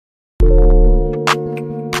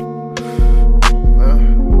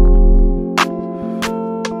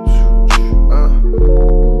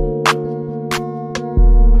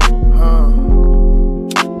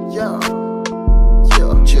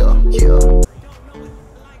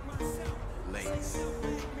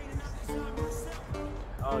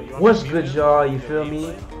What's good, y'all? You feel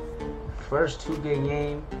me? First 2K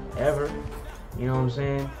game ever. You know what I'm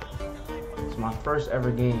saying? It's my first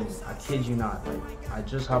ever game. I kid you not. Like, I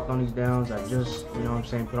just hopped on these downs. I just, you know what I'm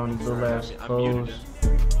saying, put on these little ass clothes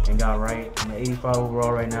and got right. I'm at 85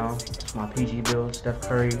 overall right now. It's my PG build, Steph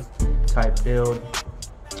Curry type build.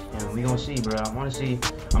 And we gonna see, bro. I'm gonna say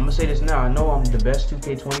this now. I know I'm the best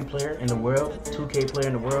 2K20 player in the world, 2K player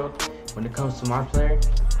in the world when it comes to my player.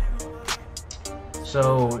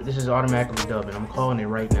 So this is automatically dub, and I'm calling it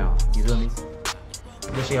right now. You feel me?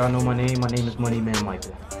 Just so y'all know my name. My name is Money Man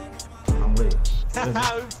Michael. I'm with it.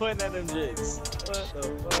 How we putting at them jigs? What the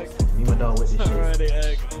fuck? Me and my dog with this shit.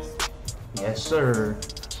 Alright, Yes, sir.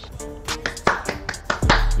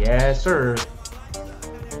 Yes, sir.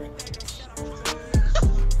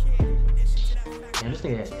 Man, this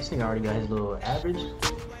nigga already got his little average.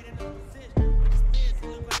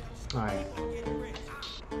 Alright.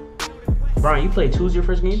 Brian, you played 2s your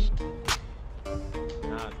first game?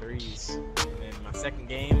 Nah, 3s. And then my second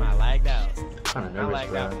game, I lagged out. Kinda nervous, I lagged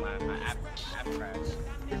bro. out. My app crashed.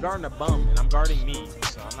 You're guarding a bum, and I'm guarding me,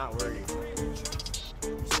 so I'm not worried.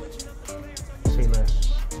 Say less.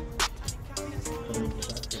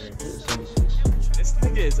 This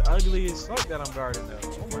nigga is ugly as fuck that I'm guarding though.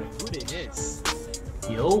 Oh my goodness.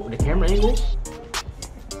 Yo, the camera angle?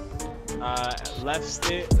 Left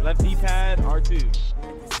stick, left D-pad, R2.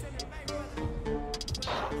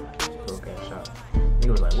 Okay, shot.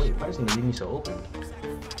 Nigga was like, wait, why does he leave me so open?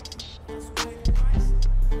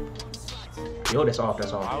 Yo, that's off,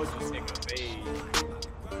 that's Why off. would you take a fade?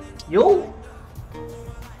 Yo!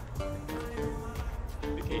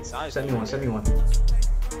 Okay, size. Send me one.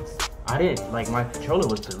 I didn't, like, my controller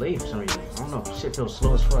was delayed for some reason. I don't know, shit feels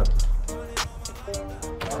slow as fuck.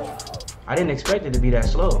 I didn't expect it to be that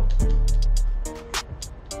slow.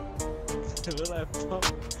 Look at that pump.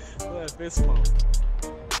 Look at that fist pump.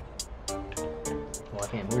 Oh, I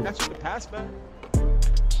can't I move. got you the pass back.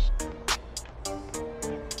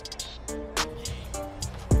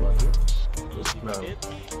 Bro,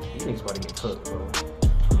 these niggas about to get cooked, bro.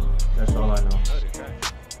 That's all I know. Oh, they're trash.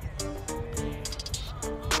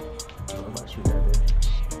 I'm about to shoot that bitch.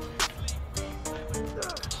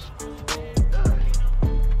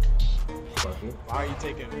 Fuck it. Why are you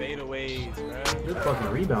taking fadeaways, bro? Good fucking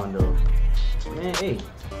rebound, though. Man, hey,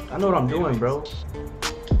 I know what I'm doing, bro.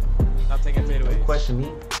 Stop taking Don't fadeaways. question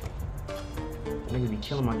me. Niggas be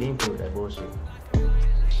killing my gameplay with that bullshit.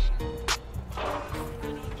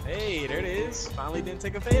 Hey, there it is. Finally didn't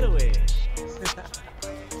take a fadeaway.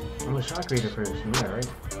 I'm a shot creator first, you know that, right?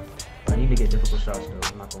 I need to get difficult shots, though.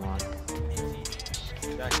 I'm not gonna lie.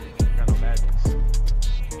 Exactly. Got no badges.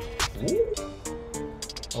 Ooh.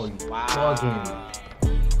 Oh, you fucking.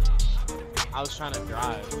 I was trying to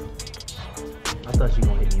drive. I thought you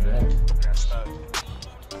gonna hit me back. Got stuck.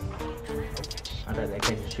 I thought that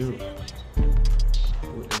catch and shoot.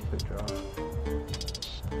 Ooh, that's a quick draw.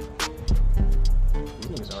 These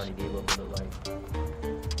niggas already gave up, it look like.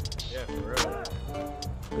 Yeah, for real.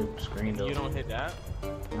 Good screen, though. You don't hit that? No,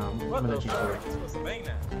 I'm What gonna the let you fuck? score. You're supposed to bang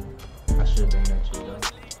that. I should bang that shit, though.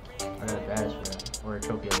 I got a badge for that. Or a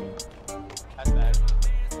trophy, I mean. That's bad.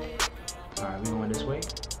 Alright, we going this way?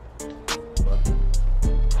 Fuck it.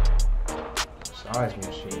 Size me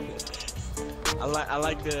shit. I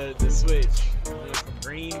like the switch. We went from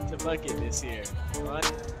green to bucket this year. What?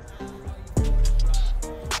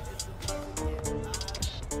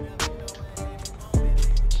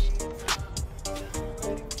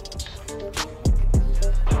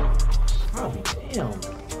 I'll be damn.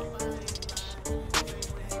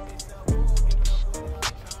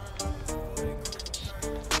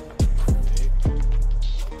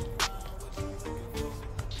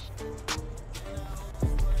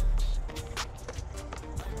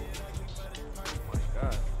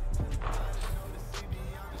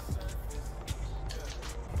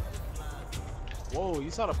 Whoa,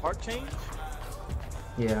 you saw the park change?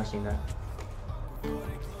 Yeah, I seen that.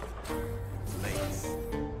 Nice.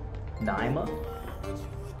 Naima?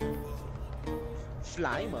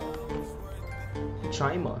 Flyma.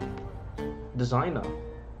 Chima? Designer?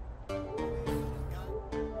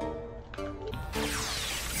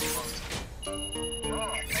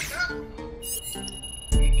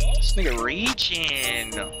 This nigga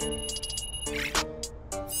reaching.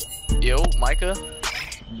 Yo, Micah.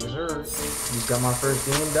 Yes, sir. Just got my first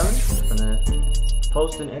game done. Gonna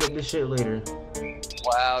post and edit this shit later.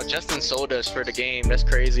 Wow, Justin sold us for the game. That's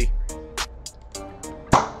crazy.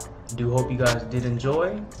 Do hope you guys did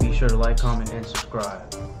enjoy. Be sure to like, comment, and subscribe.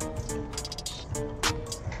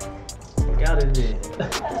 Get out of there.